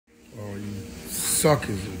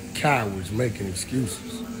suckers and cowards making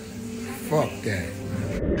excuses. Fuck that.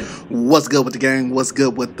 What's good with the gang? What's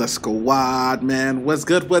good with the squad, man? What's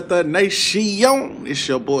good with the nation? It's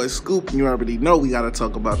your boy Scoop, and you already know we gotta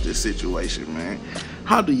talk about this situation, man.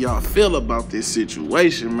 How do y'all feel about this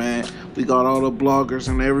situation, man? We got all the bloggers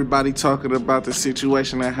and everybody talking about the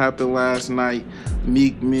situation that happened last night.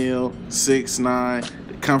 Meek Mill, 6ix9ine,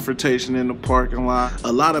 the confrontation in the parking lot.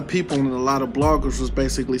 A lot of people and a lot of bloggers was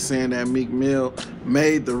basically saying that Meek Mill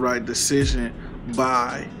made the right decision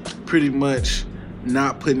by pretty much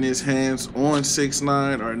not putting his hands on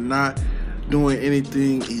 6ix9ine or not doing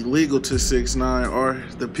anything illegal to 6ix9ine or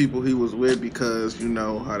the people he was with, because you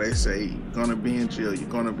know how they say you're gonna be in jail, you're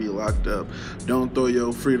gonna be locked up. Don't throw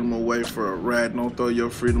your freedom away for a rat. Don't throw your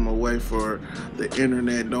freedom away for the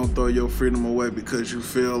internet. Don't throw your freedom away because you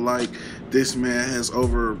feel like this man has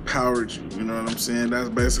overpowered you. You know what I'm saying? That's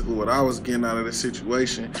basically what I was getting out of the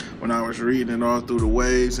situation when I was reading all through the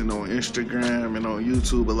waves and on Instagram and on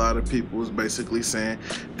YouTube. A lot of people was basically saying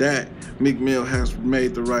that Meek Mill has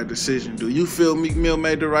made the right decision. Do you feel Meek Mill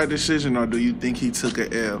made the right decision, or do you think he took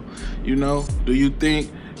a L? You know, do you think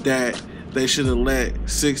that they should have let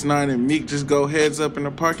 6ix9ine and Meek just go heads up in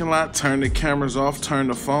the parking lot, turn the cameras off, turn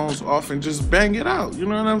the phones off, and just bang it out? You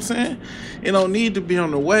know what I'm saying? It don't need to be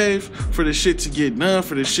on the wave for the shit to get done,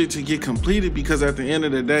 for the shit to get completed, because at the end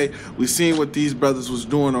of the day, we seen what these brothers was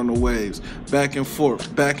doing on the waves, back and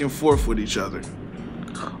forth with each other.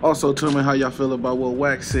 Also, tell me how y'all feel about what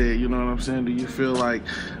Wack said. You know what I'm saying? Do you feel like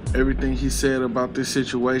everything he said about this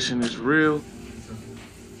situation is real?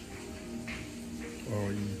 Oh,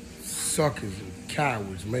 you suckers and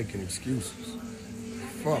cowards making excuses.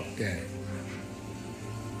 Fuck that.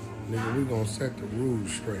 Nigga, we gonna set the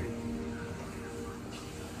rules straight.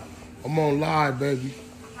 I'm on live, baby.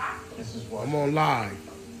 I'm on live.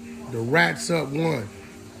 The Rats Up 1.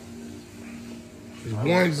 It's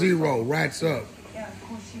 1-0, Rats Up.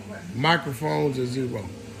 Microphones are 0.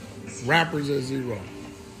 Rappers are 0.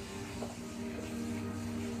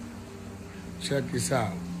 Check this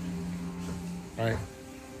out. Right?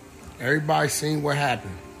 Everybody seen what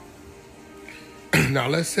happened. Now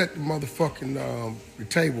let's set the motherfucking the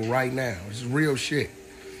table right now. This is real shit.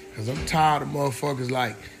 Cause I'm tired of motherfuckers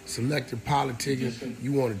like selective politicking.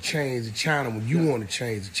 You want to change the channel when you want to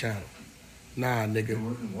change the channel. Nah, nigga.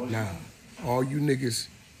 Nah. All you niggas,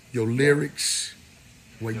 your lyrics,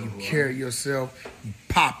 where you carry yourself, you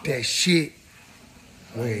pop that shit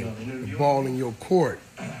when the ball in your court.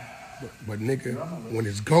 But nigga, when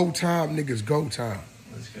it's go time, niggas go time.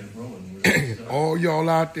 All y'all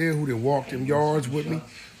out there who done walked them yards with me,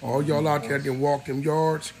 all y'all out there that done walked them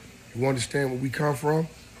yards, you understand where we come from?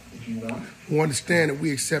 You understand that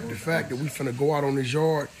we accept the fact that we finna go out on this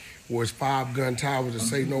yard where it's 5 gun towers that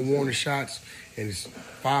say no warning shots, and it's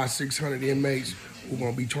 500-600 inmates who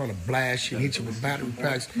gonna be trying to blast you and hit you with battery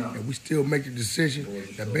packs, and we still make the decision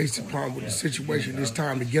that based upon what the situation is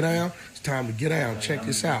time to get down, it's time to get down. Check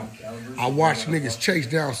this out. I watched niggas chase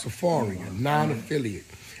down Safari, a non-affiliate,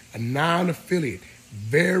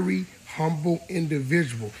 very humble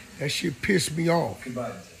individual. That shit pissed me off.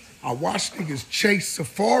 I watched niggas chase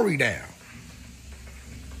Safari down.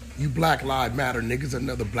 You Black Lives Matter niggas,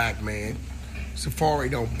 another black man. Safari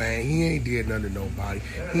don't bang. He ain't did nothing to nobody.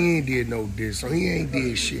 He ain't did no diss, so he ain't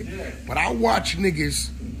did shit. But I watch niggas.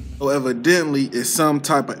 So evidently, it's some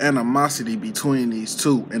type of animosity between these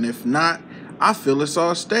two. And if not, I feel it's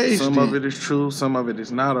all staged. Some of it is true, some of it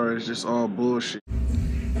is not, or it's just all bullshit.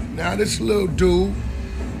 Now this little dude,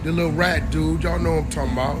 the little rat dude, y'all know what I'm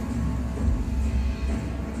talking about.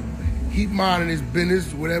 He minding his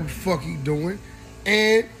business, whatever the fuck he doing.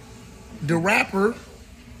 And the rapper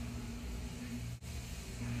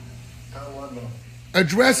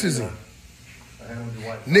addresses him.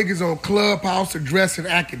 Niggas on Clubhouse addressing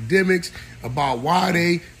academics about why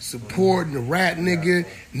they supporting the rat nigga.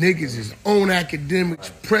 Niggas is on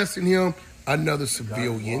academics pressing him, another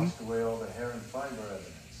civilian.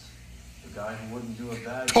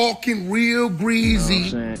 Talking real greasy. You know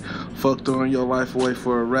what I'm saying? Fuck throwing your life away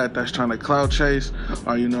for a rat that's trying to clout chase,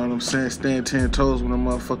 or you know what I'm saying, stand 10 toes when a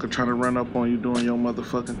motherfucker trying to run up on you doing your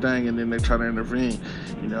motherfucking thing and then they try to intervene.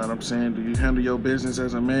 You know what I'm saying? Do you handle your business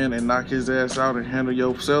as a man and knock his ass out and handle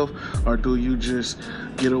yourself, or do you just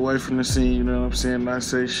get away from the scene, you know what I'm saying, not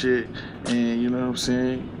say shit, and you know what I'm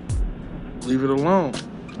saying, leave it alone?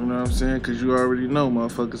 You know what I'm saying? Because you already know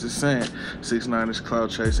motherfuckers is saying 6ix9ine is clout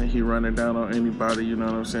chasing. He running down on anybody, you know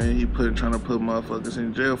what I'm saying? He trying to put motherfuckers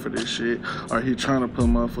in jail for this shit. Or he trying to put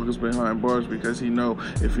motherfuckers behind bars because he know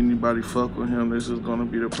if anybody fuck with him, this is going to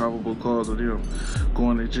be the probable cause of them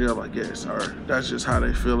going to jail, I guess. Or that's just how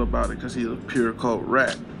they feel about it because he's a pure cult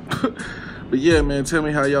rat. But yeah, man, tell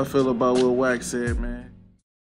me how y'all feel about what Wack said, man.